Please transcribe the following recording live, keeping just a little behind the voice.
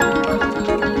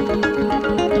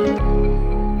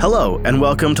Hello, and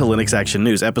welcome to Linux Action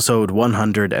News, episode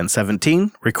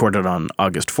 117, recorded on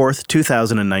August 4th,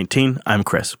 2019. I'm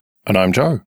Chris. And I'm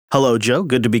Joe. Hello, Joe.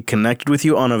 Good to be connected with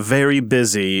you on a very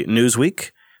busy news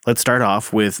week. Let's start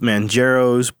off with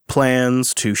Manjaro's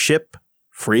plans to ship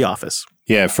FreeOffice.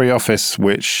 Yeah, FreeOffice,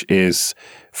 which is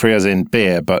free as in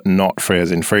beer, but not free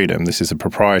as in freedom. This is a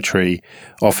proprietary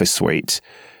office suite,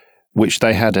 which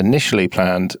they had initially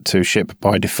planned to ship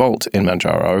by default in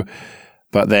Manjaro.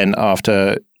 But then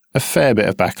after a fair bit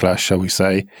of backlash, shall we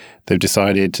say, they've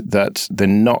decided that they're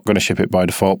not going to ship it by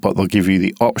default, but they'll give you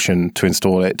the option to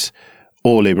install it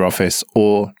or LibreOffice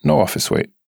or no Office Suite.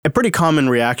 A pretty common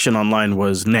reaction online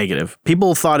was negative.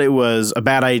 People thought it was a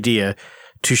bad idea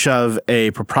to shove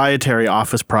a proprietary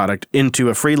Office product into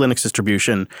a free Linux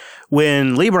distribution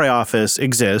when LibreOffice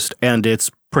exists and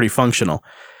it's pretty functional.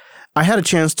 I had a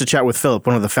chance to chat with Philip,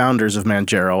 one of the founders of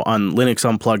Manjaro, on Linux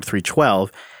Unplugged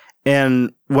 312,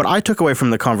 and what I took away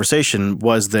from the conversation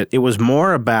was that it was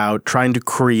more about trying to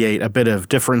create a bit of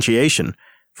differentiation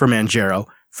for Manjaro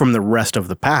from the rest of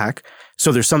the pack.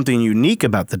 So there's something unique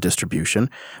about the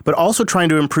distribution, but also trying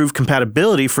to improve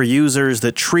compatibility for users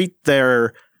that treat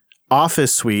their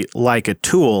Office suite like a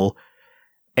tool,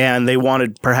 and they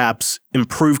wanted perhaps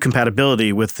improve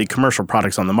compatibility with the commercial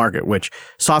products on the market, which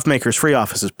SoftMaker's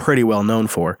FreeOffice is pretty well known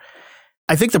for.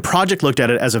 I think the project looked at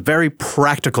it as a very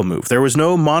practical move. There was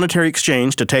no monetary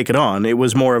exchange to take it on. It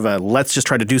was more of a, let's just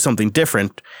try to do something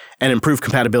different and improve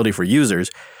compatibility for users.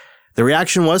 The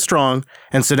reaction was strong,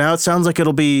 and so now it sounds like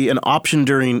it'll be an option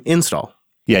during install.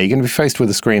 Yeah, you're going to be faced with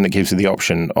a screen that gives you the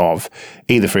option of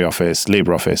either FreeOffice,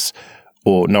 LibreOffice,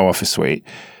 or no Office Suite.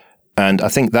 And I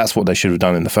think that's what they should have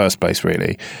done in the first place,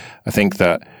 really. I think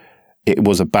that it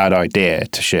was a bad idea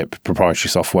to ship proprietary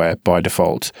software by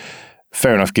default.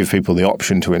 Fair enough, give people the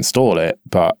option to install it,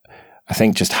 but I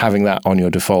think just having that on your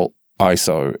default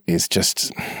ISO is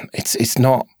just, it's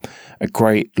not a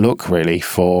great look, really,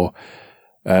 for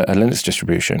a Linux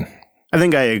distribution. I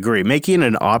think I agree. Making it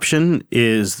an option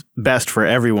is best for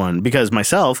everyone, because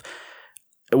myself,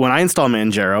 when I install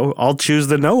Manjaro, I'll choose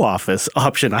the no Office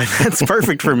option. That's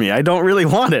perfect for me. I don't really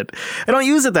want it. I don't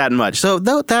use it that much. So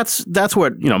that's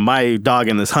what, my dog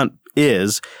in this hunt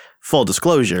is, full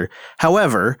disclosure.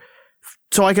 However,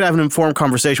 so I could have an informed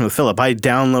conversation with Philip, I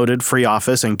downloaded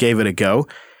FreeOffice and gave it a go.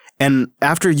 And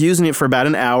after using it for about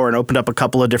an hour and opened up a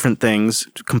couple of different things,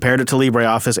 compared it to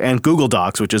LibreOffice and Google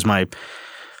Docs, which is my,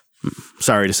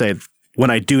 sorry to say, when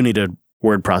I do need a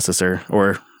word processor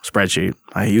or spreadsheet,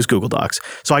 I use Google Docs.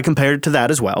 So I compared it to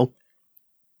that as well.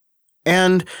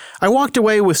 And I walked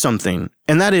away with something,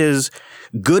 and that is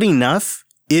good enough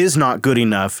is not good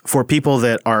enough for people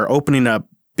that are opening up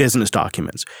business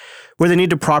documents, where they need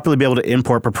to properly be able to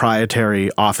import proprietary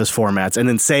Office formats and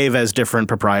then save as different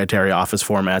proprietary Office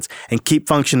formats and keep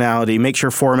functionality, make sure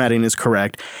formatting is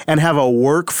correct, and have a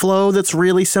workflow that's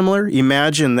really similar.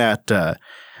 Imagine that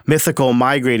mythical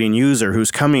migrating user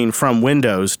who's coming from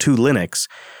Windows to Linux.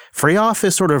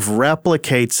 FreeOffice sort of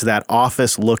replicates that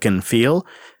Office look and feel,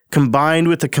 combined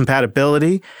with the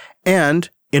compatibility, and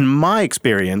in my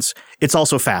experience, it's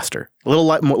also faster. A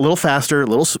little faster,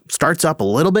 starts up a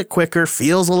little bit quicker,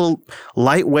 feels a little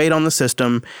lightweight on the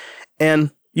system,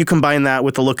 and you combine that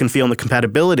with the look and feel and the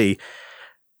compatibility.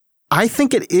 I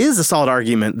think it is a solid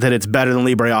argument that it's better than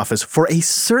LibreOffice for a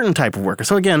certain type of worker.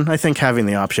 So again, I think having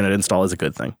the option at install is a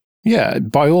good thing. Yeah,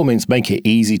 by all means, make it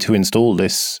easy to install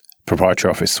this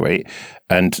proprietary Office suite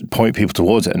and point people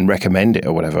towards it and recommend it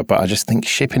or whatever. But I just think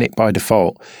shipping it by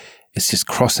default, it's just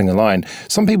crossing a line.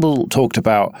 Some people talked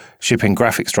about shipping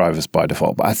graphics drivers by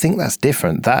default, but I think that's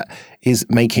different. That is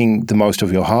making the most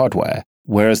of your hardware,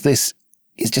 whereas this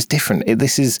is just different.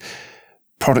 This is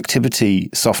productivity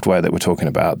software that we're talking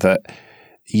about that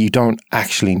you don't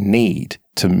actually need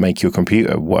to make your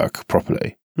computer work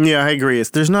properly. Yeah, I agree.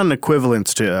 There's not an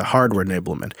equivalence to hardware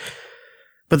enablement,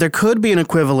 but there could be an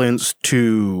equivalence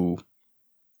to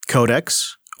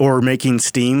codecs, or making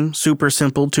Steam super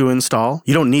simple to install.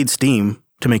 You don't need Steam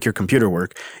to make your computer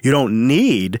work. You don't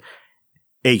need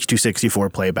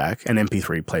H.264 playback and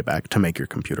MP3 playback to make your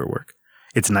computer work.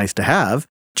 It's nice to have,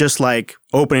 just like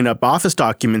opening up Office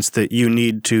documents that you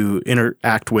need to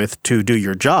interact with to do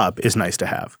your job is nice to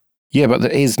have. Yeah, but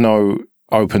there is no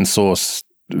open source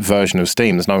version of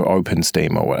Steam. There's no open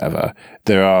Steam or whatever.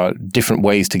 There are different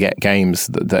ways to get games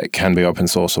that can be open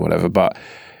source or whatever, but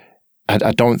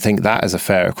I don't think that is a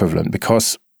fair equivalent,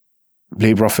 because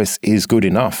LibreOffice is good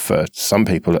enough for some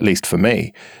people, at least for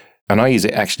me. And I use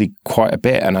it actually quite a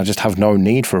bit, and I just have no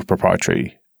need for a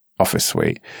proprietary Office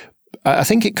suite. I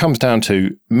think it comes down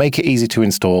to make it easy to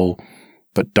install,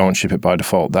 but don't ship it by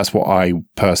default. That's what I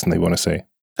personally want to see.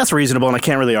 That's reasonable, and I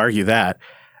can't really argue that.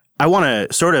 I want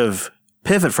to sort of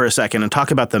pivot for a second and talk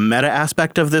about the meta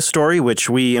aspect of this story, which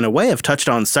we, in a way, have touched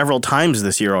on several times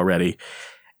this year already.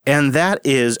 And that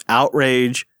is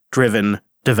outrage-driven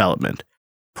development.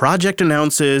 Project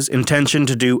announces intention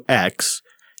to do X,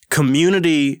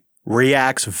 community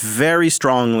reacts very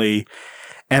strongly,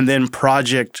 and then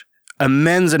project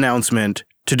amends announcement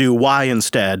to do Y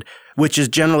instead, which is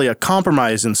generally a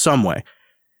compromise in some way.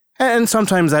 And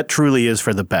sometimes that truly is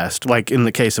for the best, like in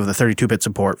the case of the 32-bit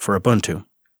support for Ubuntu.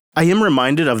 I am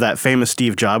reminded of that famous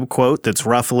Steve Jobs quote that's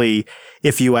roughly,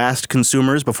 if you asked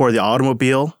consumers before the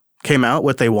automobile came out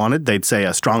what they wanted, they'd say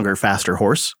a stronger, faster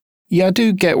horse. Yeah, I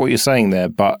do get what you're saying there,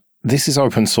 but this is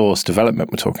open source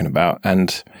development we're talking about,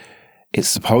 and it's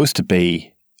supposed to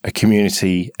be a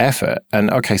community effort. And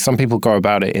okay, some people go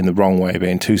about it in the wrong way,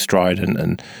 being too strident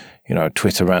and,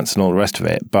 Twitter rants and all the rest of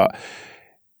it. But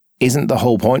isn't the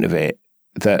whole point of it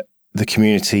that the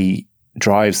community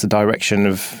drives the direction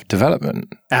of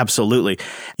development? Absolutely.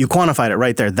 You quantified it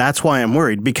right there. That's why I'm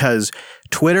worried, because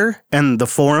Twitter and the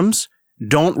forums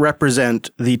don't represent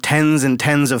the tens and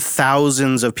tens of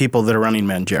thousands of people that are running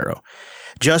Manjaro.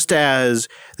 Just as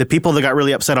the people that got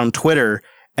really upset on Twitter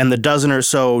and the dozen or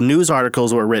so news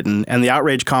articles were written and the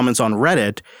outrage comments on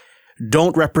Reddit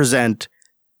don't represent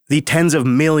the tens of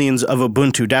millions of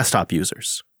Ubuntu desktop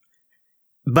users.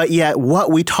 But yet what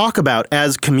we talk about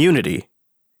as community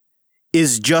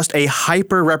is just a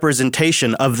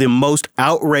hyper-representation of the most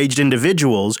outraged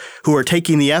individuals who are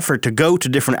taking the effort to go to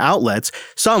different outlets,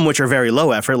 some which are very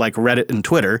low effort, like Reddit and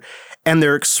Twitter, and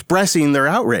they're expressing their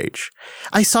outrage.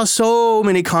 I saw so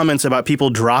many comments about people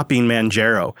dropping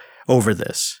Manjaro over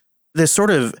this. This sort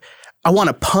of, I want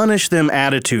to punish them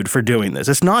attitude for doing this.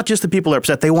 It's not just the people are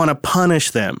upset, they want to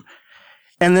punish them.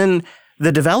 And then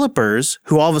the developers,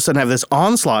 who all of a sudden have this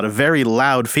onslaught of very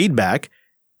loud feedback,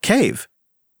 cave.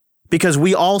 Because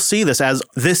we all see this as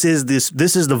this is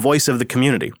the voice of the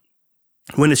community,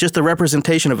 when it's just the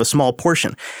representation of a small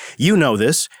portion. You know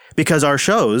this because our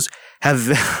shows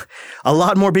have a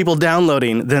lot more people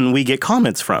downloading than we get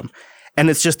comments from. And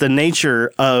it's just the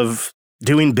nature of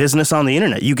doing business on the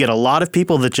internet. You get a lot of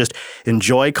people that just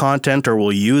enjoy content or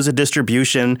will use a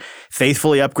distribution,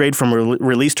 faithfully upgrade from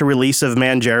release to release of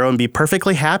Manjaro and be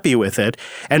perfectly happy with it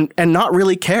and not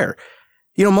really care.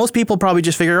 Most people probably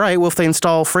just figure, all right, well, if they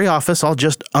install FreeOffice, I'll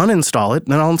just uninstall it,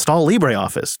 and then I'll install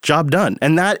LibreOffice. Job done.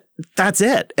 And that's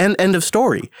it. End of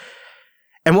story.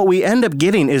 And what we end up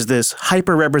getting is this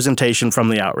hyper-representation from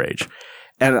the outrage.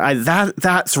 And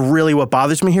that's really what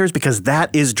bothers me here, is because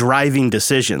that is driving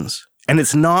decisions. And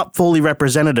it's not fully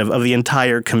representative of the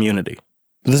entire community.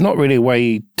 There's not really a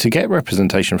way to get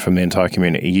representation from the entire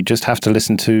community. You just have to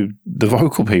listen to the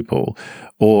vocal people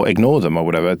or ignore them or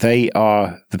whatever. They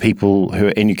are the people who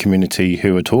are in your community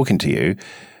who are talking to you.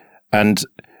 And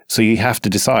so you have to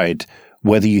decide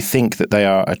whether you think that they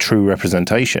are a true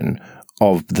representation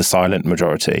of the silent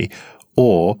majority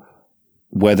or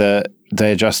whether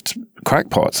they're just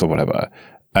crackpots or whatever.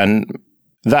 And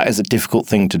that is a difficult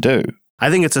thing to do. I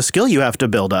think it's a skill you have to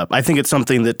build up. I think it's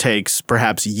something that takes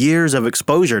perhaps years of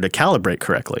exposure to calibrate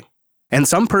correctly. And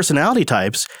some personality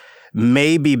types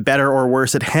may be better or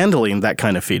worse at handling that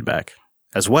kind of feedback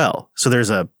as well. So there's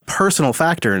a personal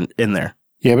factor in there.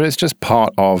 Yeah, but it's just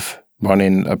part of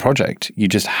running a project. You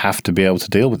just have to be able to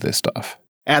deal with this stuff.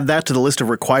 Add that to the list of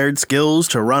required skills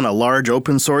to run a large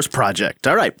open source project.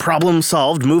 All right, problem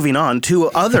solved. Moving on.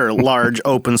 2 other large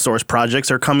open source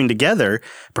projects are coming together,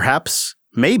 perhaps,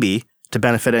 maybe, to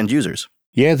benefit end users.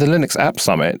 Yeah, the Linux App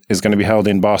Summit is going to be held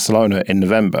in Barcelona in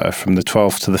November from the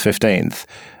 12th to the 15th.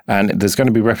 And there's going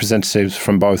to be representatives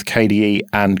from both KDE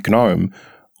and GNOME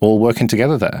all working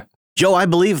together there. Joe, I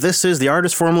believe this is the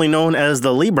artist formerly known as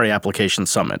the Libre Application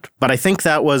Summit. But I think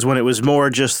that was when it was more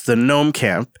just the GNOME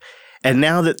camp. And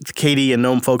now that the KDE and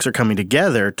GNOME folks are coming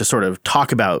together to sort of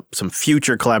talk about some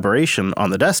future collaboration on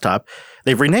the desktop,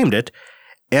 they've renamed it.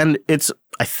 And it's,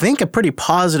 I think, a pretty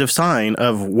positive sign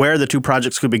of where the 2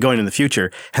 projects could be going in the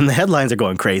future. And the headlines are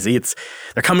going crazy.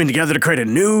 They're coming together to create a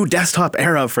new desktop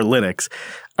era for Linux.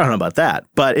 I don't know about that,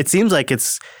 but it seems like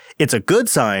it's a good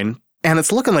sign, and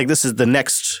it's looking like this is the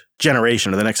next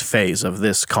generation or the next phase of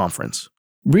this conference.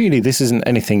 Really, this isn't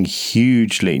anything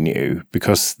hugely new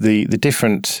because the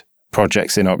different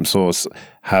projects in open source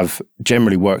have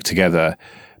generally worked together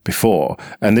before.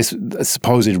 And this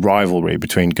supposed rivalry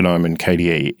between GNOME and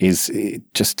KDE is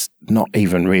just not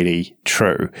even really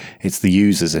true. It's the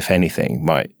users, if anything,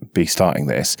 might be starting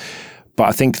this. But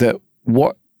I think that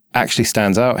what actually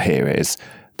stands out here is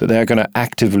that they're going to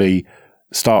actively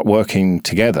start working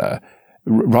together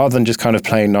rather than just kind of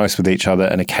playing nice with each other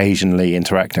and occasionally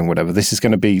interacting, whatever. This is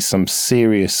going to be some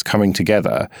serious coming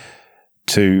together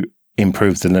to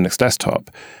improve the Linux desktop.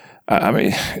 I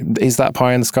mean, is that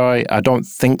pie in the sky? I don't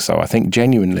think so. I think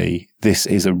genuinely this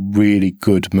is a really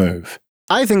good move.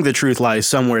 I think the truth lies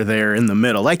somewhere there in the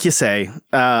middle. Like you say,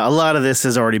 a lot of this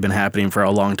has already been happening for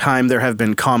a long time. There have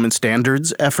been common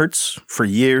standards efforts for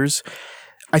years.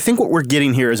 I think what we're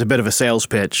getting here is a bit of a sales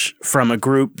pitch from a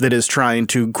group that is trying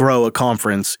to grow a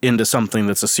conference into something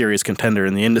that's a serious contender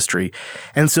in the industry.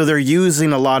 And so they're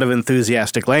using a lot of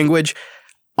enthusiastic language.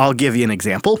 I'll give you an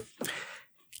example.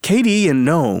 KDE and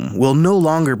GNOME will no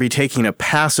longer be taking a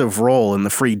passive role in the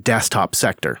free desktop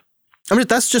sector. I mean,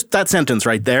 that's just that sentence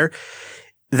right there.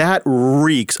 That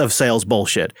reeks of sales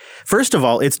bullshit. First of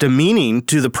all, it's demeaning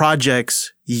to the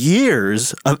project's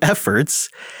years of efforts,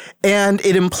 and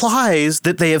it implies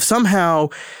that they have somehow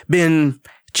been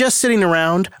just sitting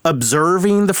around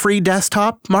observing the free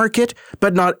desktop market,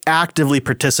 but not actively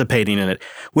participating in it,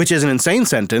 which is an insane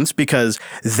sentence because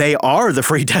they are the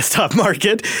free desktop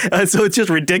market. So it's just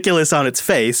ridiculous on its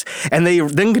face. And they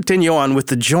then continue on with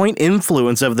the joint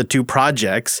influence of the two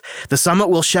projects. The summit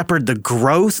will shepherd the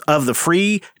growth of the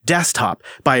free desktop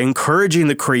by encouraging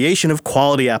the creation of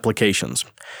quality applications.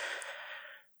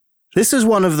 This is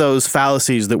one of those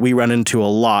fallacies that we run into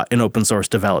a lot in open source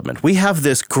development. We have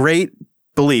this great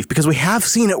belief, because we have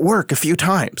seen it work a few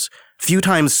times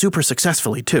super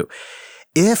successfully too.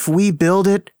 If we build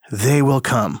it, they will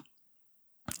come.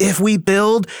 If we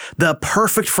build the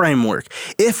perfect framework,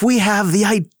 if we have the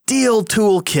ideal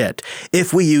toolkit,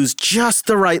 if we use just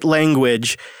the right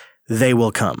language, they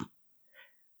will come.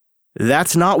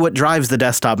 That's not what drives the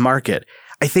desktop market.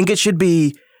 I think it should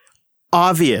be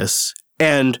obvious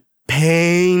and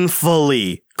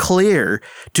painfully clear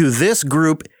to this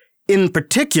group in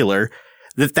particular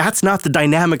that that's not the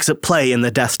dynamics at play in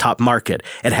the desktop market.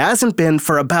 It hasn't been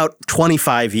for about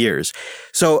 25 years.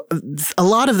 So a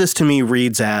lot of this to me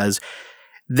reads as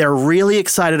they're really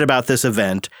excited about this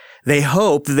event. They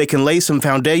hope that they can lay some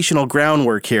foundational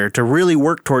groundwork here to really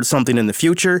work towards something in the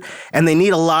future, and they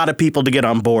need a lot of people to get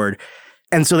on board.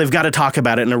 And so they've got to talk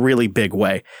about it in a really big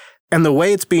way. And the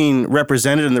way it's being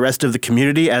represented in the rest of the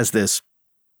community as this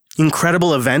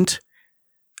incredible event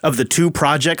of the two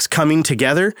projects coming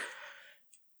together,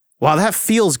 while that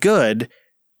feels good,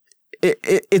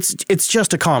 it's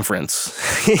just a conference.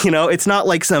 You know, it's not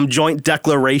like some joint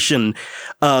declaration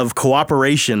of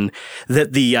cooperation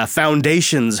that the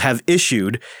foundations have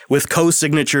issued with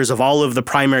co-signatures of all of the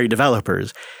primary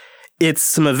developers. It's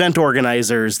some event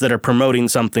organizers that are promoting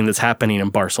something that's happening in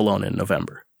Barcelona in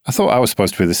November. I thought I was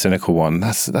supposed to be the cynical one.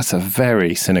 That's a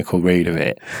very cynical read of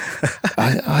it.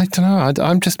 I don't know.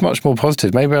 I'm just much more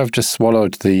positive. Maybe I've just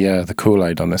swallowed the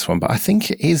Kool-Aid on this one, but I think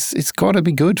it's got to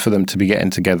be good for them to be getting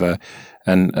together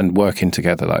and working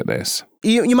together like this.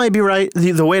 You might be right.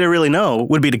 The way to really know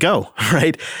would be to go,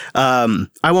 right?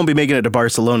 I won't be making it to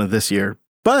Barcelona this year,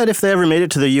 but if they ever made it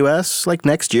to the U.S. like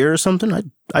next year or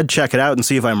something, I'd check it out and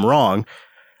see if I'm wrong.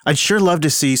 I'd sure love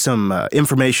to see some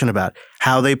information about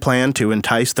how they plan to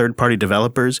entice third-party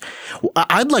developers.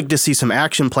 I'd like to see some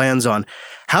action plans on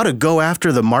how to go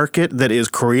after the market that is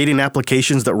creating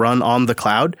applications that run on the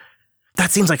cloud.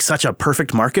 That seems like such a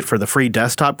perfect market for the free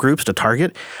desktop groups to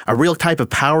target. A real type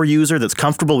of power user that's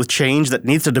comfortable with change that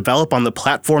needs to develop on the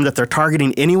platform that they're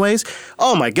targeting anyways.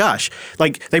 Oh my gosh,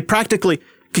 like they practically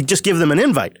could just give them an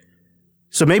invite.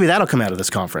 So maybe that'll come out of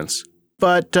this conference.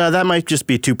 But that might just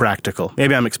be too practical.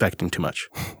 Maybe I'm expecting too much.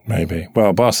 Maybe.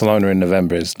 Well, Barcelona in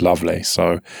November is lovely,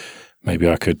 so maybe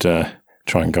I could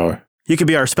try and go. You could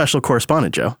be our special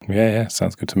correspondent, Joe. Yeah,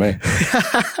 sounds good to me.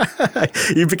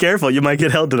 You be careful. You might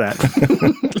get held to that.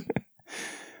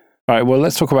 All right, well,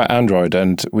 let's talk about Android.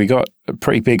 And we got a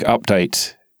pretty big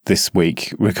update this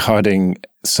week regarding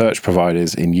search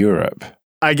providers in Europe.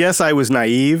 I guess I was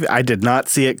naive. I did not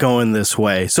see it going this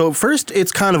way. So first,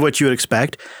 it's kind of what you would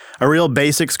expect. A real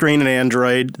basic screen in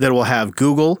Android that will have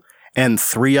Google and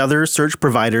 3 other search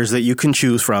providers that you can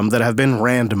choose from that have been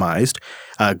randomized.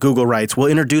 Google writes, we'll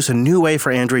introduce a new way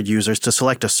for Android users to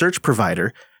select a search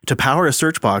provider to power a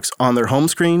search box on their home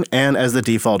screen and as the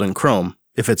default in Chrome,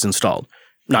 if it's installed.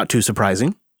 Not too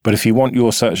surprising. But if you want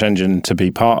your search engine to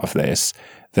be part of this,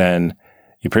 then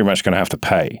you're pretty much going to have to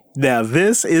pay. Now,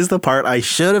 this is the part I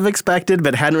should have expected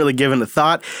but hadn't really given a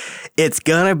thought. It's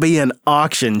going to be an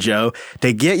auction, Joe.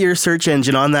 To get your search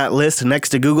engine on that list next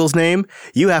to Google's name,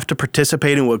 you have to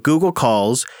participate in what Google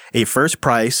calls a first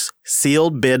price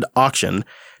sealed bid auction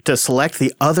to select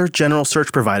the other general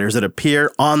search providers that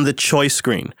appear on the choice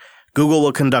screen. Google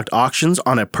will conduct auctions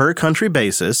on a per-country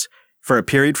basis for a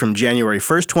period from January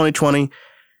 1st, 2020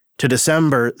 to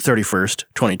December 31st,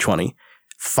 2020.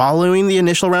 Following the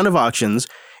initial round of auctions,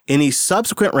 Any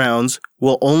subsequent rounds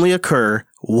will only occur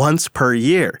once per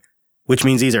year, which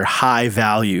means these are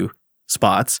high-value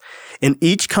spots. In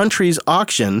each country's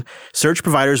auction, search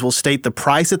providers will state the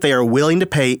price that they are willing to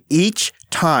pay each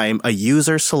time a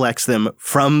user selects them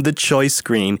from the choice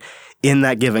screen in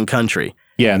that given country.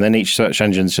 Yeah, and then each search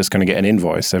engine is just going to get an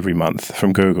invoice every month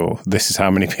from Google. This is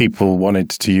how many people wanted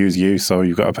to use you, so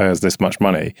you've got to pay us this much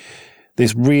money.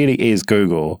 This really is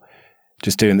Google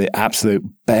just doing the absolute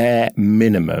bare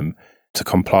minimum to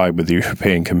comply with the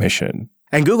European Commission.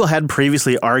 And Google had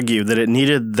previously argued that it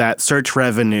needed that search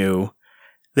revenue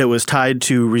that was tied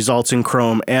to results in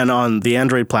Chrome and on the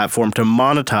Android platform to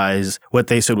monetize what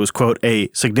they said was, quote, a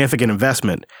significant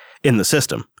investment in the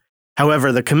system.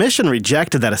 However, the Commission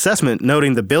rejected that assessment,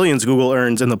 noting the billions Google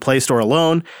earns in the Play Store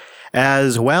alone,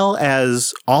 as well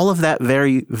as all of that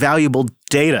very valuable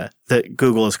data that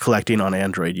Google is collecting on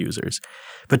Android users.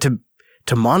 But to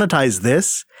monetize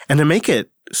this and to make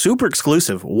it super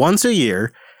exclusive once a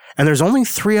year, and there's only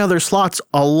 3 other slots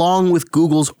along with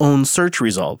Google's own search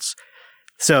results.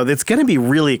 So it's going to be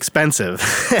really expensive,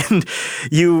 and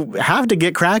you have to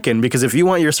get cracking because if you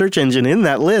want your search engine in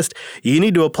that list, you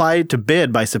need to apply to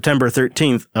bid by September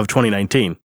 13th of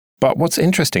 2019. But what's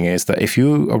interesting is that if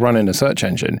you are running a search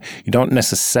engine, you don't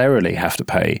necessarily have to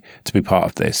pay to be part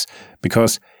of this,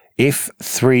 because if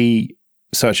 3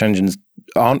 search engines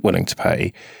aren't willing to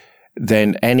pay,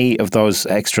 then any of those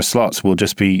extra slots will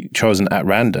just be chosen at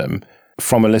random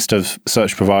from a list of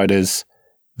search providers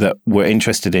that were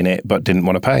interested in it but didn't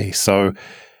want to pay. So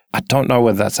I don't know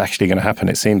whether that's actually going to happen.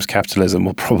 It seems capitalism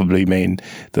will probably mean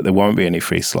that there won't be any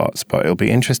free slots, but it'll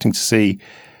be interesting to see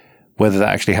whether that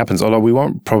actually happens, although we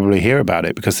won't probably hear about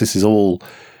it because this is all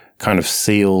kind of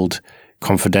sealed,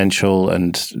 confidential,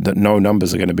 and that no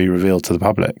numbers are going to be revealed to the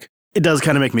public. It does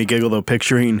kind of make me giggle, though,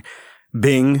 picturing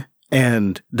Bing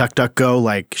and DuckDuckGo,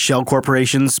 like shell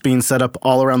corporations being set up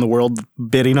all around the world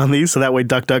bidding on these. So that way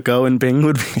DuckDuckGo and Bing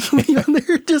would be on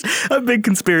there. Just a big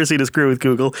conspiracy to screw with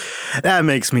Google. That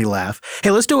makes me laugh.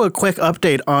 Hey, let's do a quick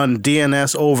update on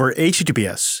DNS over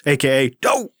HTTPS, aka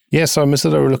DOE. Yeah, so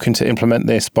Mozilla are looking to implement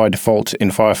this by default in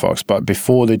Firefox, but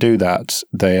before they do that,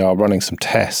 they are running some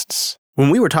tests. When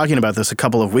we were talking about this a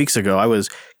couple of weeks ago, I was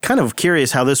kind of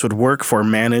curious how this would work for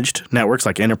managed networks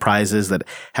like enterprises that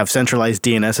have centralized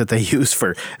DNS that they use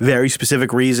for very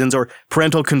specific reasons or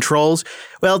parental controls.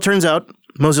 Well, it turns out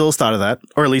Mozilla's thought of that,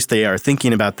 or at least they are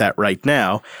thinking about that right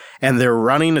now, and they're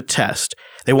running a test.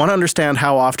 They want to understand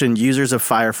how often users of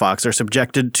Firefox are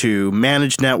subjected to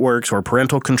managed networks or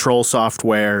parental control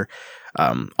software.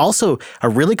 Also, a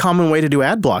really common way to do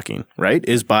ad blocking, right,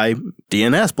 is by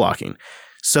DNS blocking.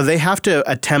 So they have to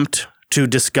attempt to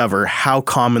discover how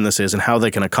common this is and how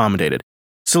they can accommodate it.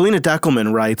 Selena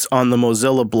Deckelman writes on the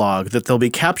Mozilla blog that they'll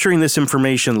be capturing this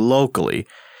information locally,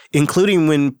 including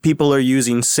when people are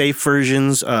using safe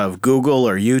versions of Google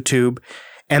or YouTube,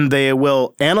 and they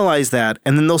will analyze that,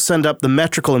 and then they'll send up the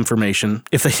metrical information,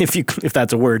 if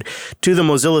that's a word, to the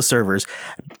Mozilla servers,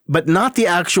 but not the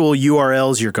actual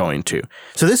URLs you're going to.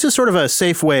 So this is sort of a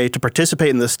safe way to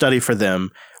participate in this study for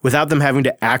them without them having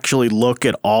to actually look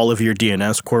at all of your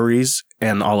DNS queries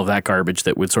and all of that garbage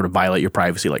that would sort of violate your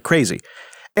privacy like crazy.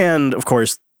 And, of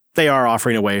course, they are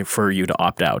offering a way for you to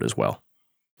opt out as well.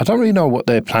 I don't really know what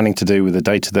they're planning to do with the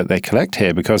data that they collect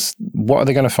here, because what are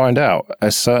they going to find out?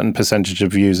 A certain percentage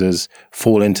of users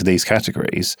fall into these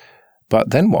categories,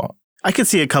 but then what? I could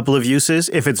see a couple of uses.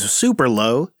 If it's super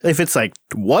low, if it's like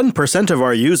 1% of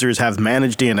our users have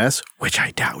managed DNS, which I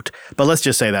doubt, but let's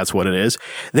just say that's what it is,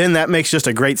 then that makes just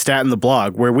a great stat in the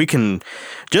blog where we can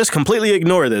just completely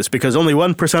ignore this because only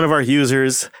 1% of our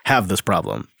users have this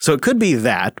problem. So it could be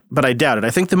that, but I doubt it.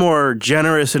 I think the more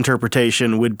generous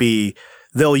interpretation would be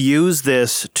they'll use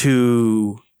this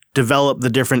to develop the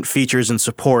different features and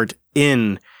support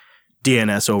in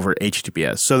DNS over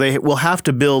HTTPS. So they will have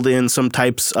to build in some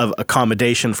types of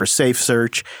accommodation for safe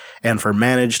search and for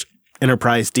managed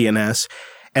enterprise DNS.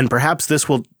 And perhaps this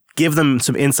will give them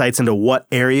some insights into what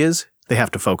areas they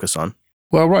have to focus on.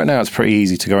 Well, right now it's pretty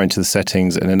easy to go into the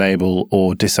settings and enable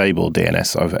or disable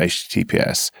DNS over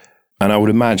HTTPS. And I would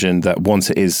imagine that once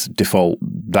it is default,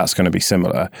 that's going to be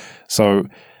similar. So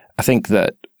I think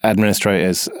that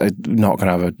administrators are not going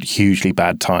to have a hugely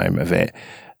bad time of it,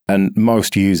 and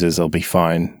most users will be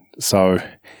fine. So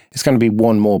it's going to be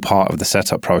one more part of the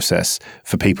setup process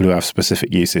for people who have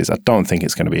specific uses. I don't think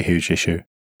it's going to be a huge issue.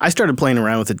 I started playing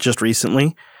around with it just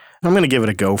recently. I'm going to give it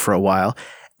a go for a while.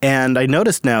 And I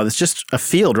noticed now there's just a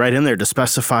field right in there to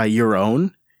specify your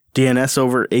own DNS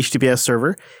over HTTPS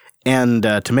server. And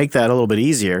to make that a little bit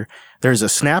easier, there's a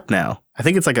Snap now. I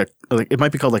think it's it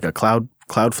might be called like a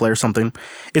Cloudflare something.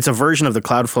 It's a version of the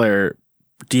Cloudflare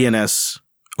DNS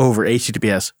over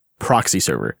HTTPS proxy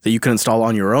server that you can install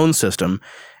on your own system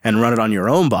and run it on your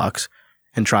own box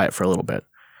and try it for a little bit.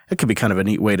 It could be kind of a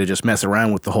neat way to just mess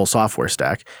around with the whole software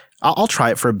stack. I'll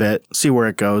try it for a bit, see where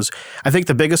it goes. I think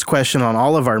the biggest question on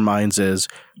all of our minds is,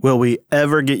 will we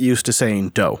ever get used to saying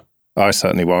DOE? I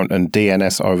certainly won't. And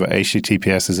DNS over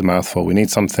HTTPS is a mouthful. We need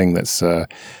something that's,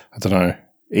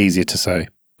 easier to say.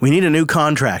 We need a new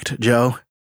contract, Joe.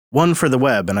 One for the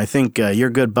web, and I think your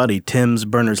good buddy Tim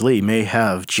Berners-Lee may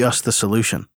have just the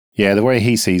solution. Yeah, the way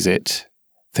he sees it,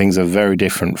 things are very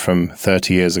different from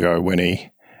 30 years ago when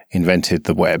he invented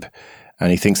the web.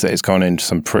 And he thinks that it's gone in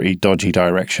some pretty dodgy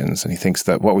directions. And he thinks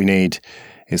that what we need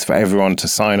is for everyone to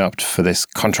sign up for this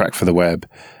contract for the web.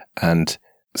 And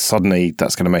suddenly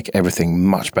that's going to make everything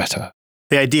much better.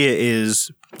 The idea is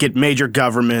get major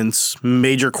governments,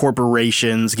 major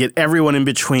corporations, get everyone in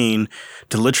between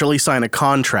to literally sign a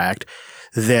contract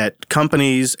that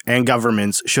companies and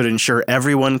governments should ensure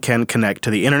everyone can connect to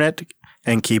the internet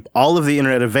and keep all of the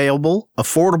internet available,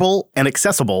 affordable, and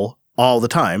accessible all the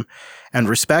time, and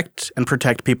respect and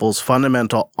protect people's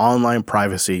fundamental online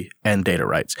privacy and data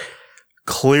rights.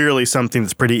 Clearly something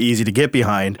that's pretty easy to get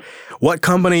behind. What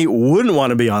company wouldn't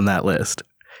want to be on that list?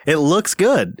 It looks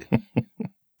good.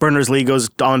 Berners-Lee goes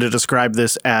on to describe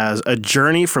this as a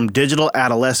journey from digital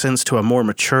adolescence to a more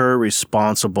mature,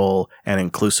 responsible, and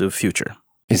inclusive future.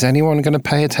 Is anyone going to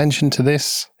pay attention to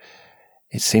this?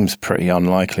 It seems pretty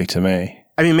unlikely to me.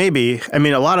 I mean, maybe. I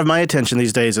mean, a lot of my attention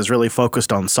these days is really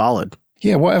focused on Solid.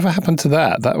 Yeah, whatever happened to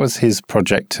that? That was his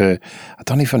project to, I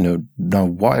don't even know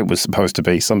what it was supposed to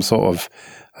be, some sort of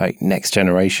like next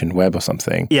generation web or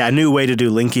something. Yeah, a new way to do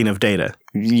linking of data.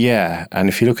 Yeah, and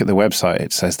if you look at the website,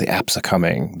 it says the apps are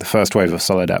coming. The first wave of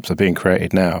Solid apps are being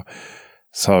created now.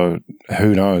 So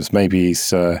who knows? Maybe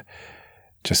he's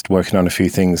just working on a few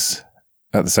things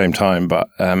at the same time, but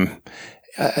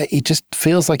it just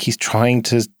feels like he's trying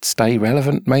to stay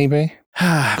relevant, maybe.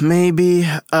 Maybe.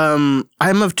 I'm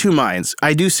of two minds.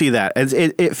 I do see that.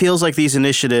 It feels like these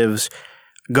initiatives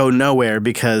go nowhere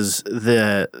because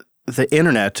the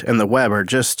internet and the web are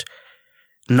just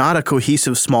not a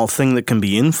cohesive small thing that can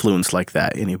be influenced like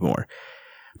that anymore.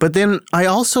 But then I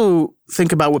also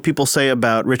think about what people say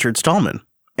about Richard Stallman.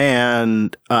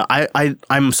 And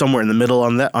I'm somewhere in the middle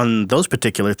on those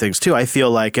particular things too. I feel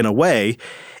like in a way,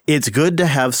 it's good to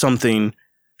have something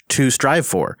to strive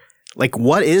for. Like,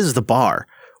 what is the bar?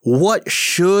 What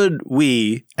should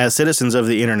we, as citizens of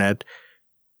the internet,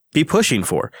 be pushing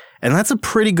for? And that's a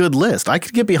pretty good list. I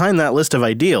could get behind that list of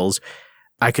ideals.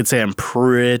 I could say I'm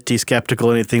pretty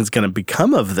skeptical anything's going to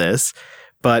become of this,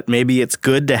 but maybe it's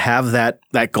good to have that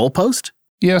goalpost.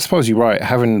 Yeah, I suppose you're right.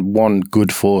 Having one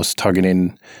good force tugging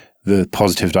in the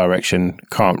positive direction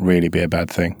can't really be a bad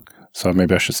thing. So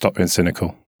maybe I should stop being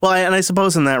cynical. Well, and I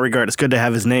suppose in that regard, it's good to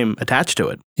have his name attached to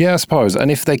it. Yeah, I suppose. And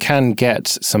if they can get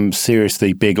some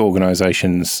seriously big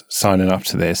organizations signing up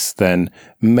to this, then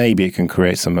maybe it can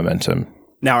create some momentum.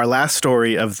 Now, our last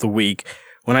story of the week.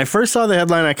 When I first saw the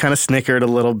headline, I kind of snickered a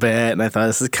little bit, and I thought,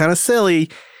 this is kind of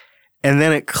silly. And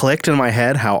then it clicked in my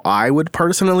head how I would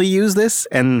personally use this.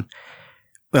 And,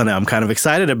 well, now I'm kind of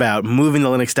excited about moving the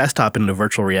Linux desktop into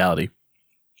virtual reality.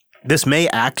 This may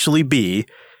actually be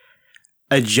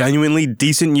a genuinely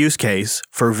decent use case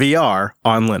for VR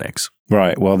on Linux.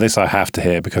 Right. Well, this I have to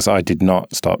hear because I did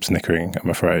not stop snickering, I'm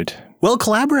afraid. Well,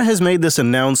 Collabora has made this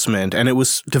announcement, and it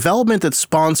was development that's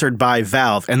sponsored by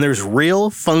Valve, and there's real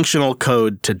functional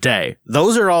code today.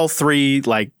 Those are all three,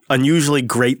 unusually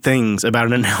great things about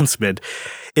an announcement.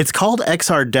 It's called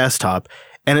XR Desktop,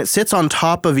 and it sits on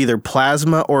top of either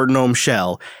Plasma or GNOME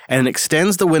Shell, and it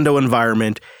extends the window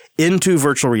environment into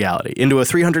virtual reality, into a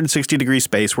 360-degree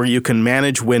space where you can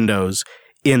manage windows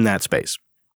in that space.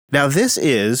 Now, this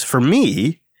is, for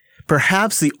me,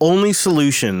 perhaps the only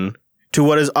solution to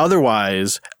what is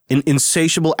otherwise an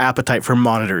insatiable appetite for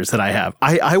monitors that I have.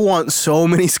 I want so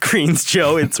many screens,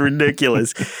 Joe. It's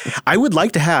ridiculous. I would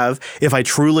like to have, if I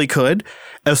truly could,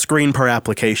 a screen per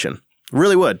application.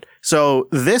 Really would. So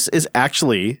this is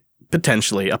actually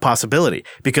potentially a possibility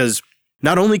because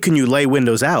not only can you lay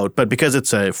windows out, but because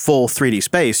it's a full 3D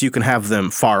space, you can have them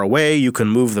far away, you can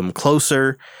move them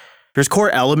closer. There's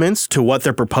core elements to what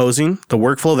they're proposing, the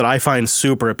workflow that I find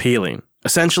super appealing.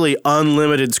 Essentially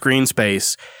unlimited screen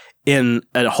space in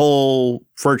a whole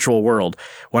virtual world.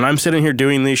 When I'm sitting here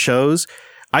doing these shows,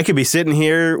 I could be sitting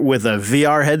here with a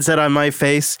VR headset on my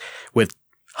face with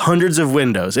hundreds of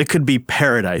windows. It could be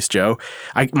paradise, Joe.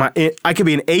 I could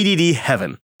be in ADD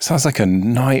heaven. Sounds like a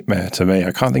nightmare to me.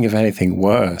 I can't think of anything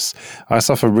worse. I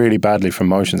suffer really badly from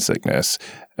motion sickness,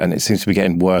 and it seems to be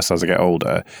getting worse as I get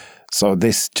older. So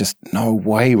this just, no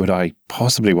way would I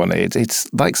possibly want it.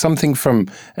 It's like something from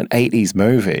an 80s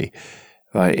movie.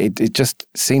 Like it just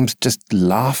seems just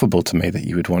laughable to me that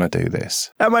you would want to do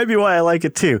this. That might be why I like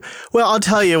it too. Well, I'll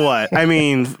tell you what. I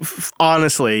mean,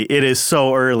 honestly, it is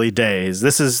so early days.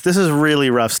 This is really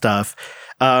rough stuff.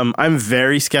 I'm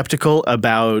very skeptical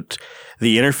about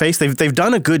the interface. They've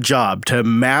done a good job to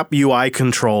map UI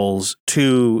controls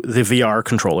to the VR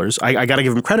controllers. I got to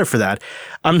give them credit for that.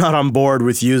 I'm not on board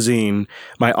with using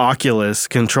my Oculus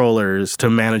controllers to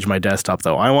manage my desktop,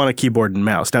 though. I want a keyboard and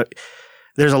mouse. Now,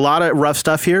 there's a lot of rough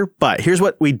stuff here, but here's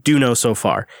what we do know so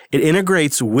far. It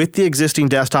integrates with the existing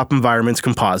desktop environment's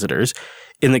compositors.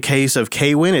 In the case of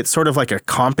Kwin, it's sort of like a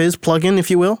Compiz plugin,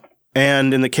 if you will.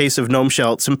 And in the case of GNOME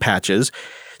Shell, it's some patches.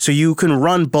 So you can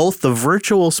run both the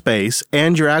virtual space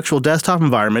and your actual desktop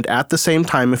environment at the same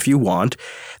time if you want.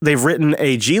 They've written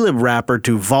a glib wrapper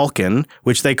to Vulkan,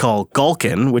 which they call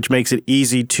Gulkan, which makes it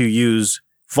easy to use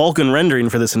Vulkan rendering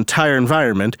for this entire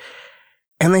environment.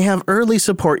 And they have early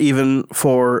support even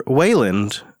for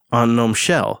Wayland on GNOME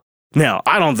Shell. Now,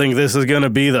 I don't think this is going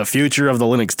to be the future of the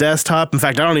Linux desktop. In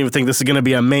fact, I don't even think this is going to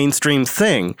be a mainstream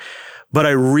thing. But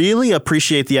I really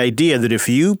appreciate the idea that if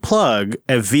you plug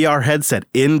a VR headset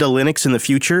into Linux in the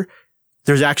future,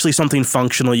 there's actually something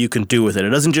functional you can do with it. It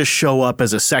doesn't just show up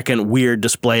as a second weird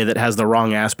display that has the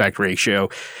wrong aspect ratio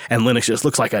and Linux just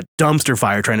looks like a dumpster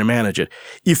fire trying to manage it.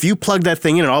 If you plug that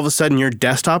thing in and all of a sudden your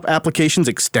desktop application's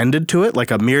extended to it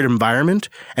like a mirrored environment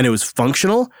and it was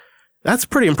functional, that's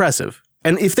pretty impressive.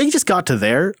 And if they just got to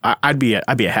there, I'd be a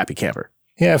happy camper.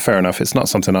 Yeah, fair enough. It's not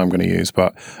something I'm going to use,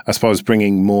 but I suppose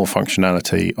bringing more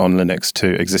functionality on Linux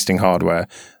to existing hardware,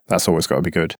 that's always got to be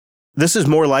good. This is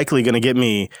more likely going to get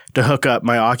me to hook up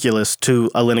my Oculus to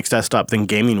a Linux desktop than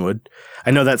gaming would. I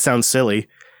know that sounds silly,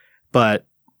 but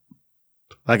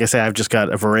like I say, I've just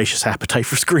got a voracious appetite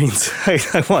for screens.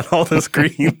 I want all the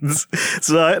screens.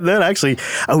 So then actually,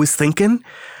 I was thinking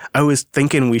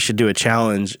we should do a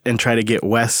challenge and try to get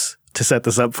Wes to set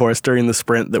this up for us during the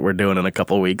sprint that we're doing in a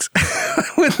couple of weeks.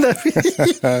 Wouldn't that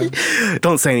be?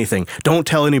 Don't say anything. Don't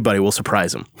tell anybody. We'll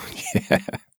surprise them. Yeah.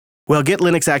 Well, get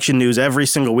Linux Action News every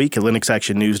single week at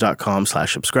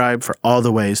linuxactionnews.com/subscribe for all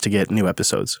the ways to get new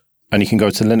episodes. And you can go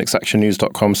to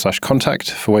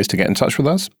linuxactionnews.com/contact for ways to get in touch with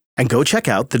us. And go check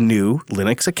out the new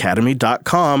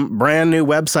linuxacademy.com brand new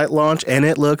website launch, and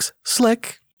it looks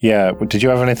slick. Yeah, did you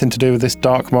have anything to do with this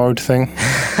dark mode thing?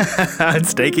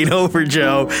 It's taking over,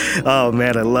 Joe. Oh,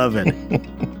 man, I love it.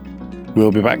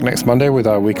 We'll be back next Monday with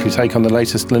our weekly take on the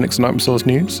latest Linux and open source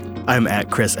news. I'm at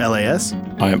Chris LAS.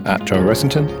 I am at Joe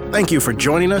Ressington. Thank you for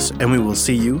joining us, and we will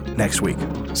see you next week.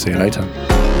 See you later.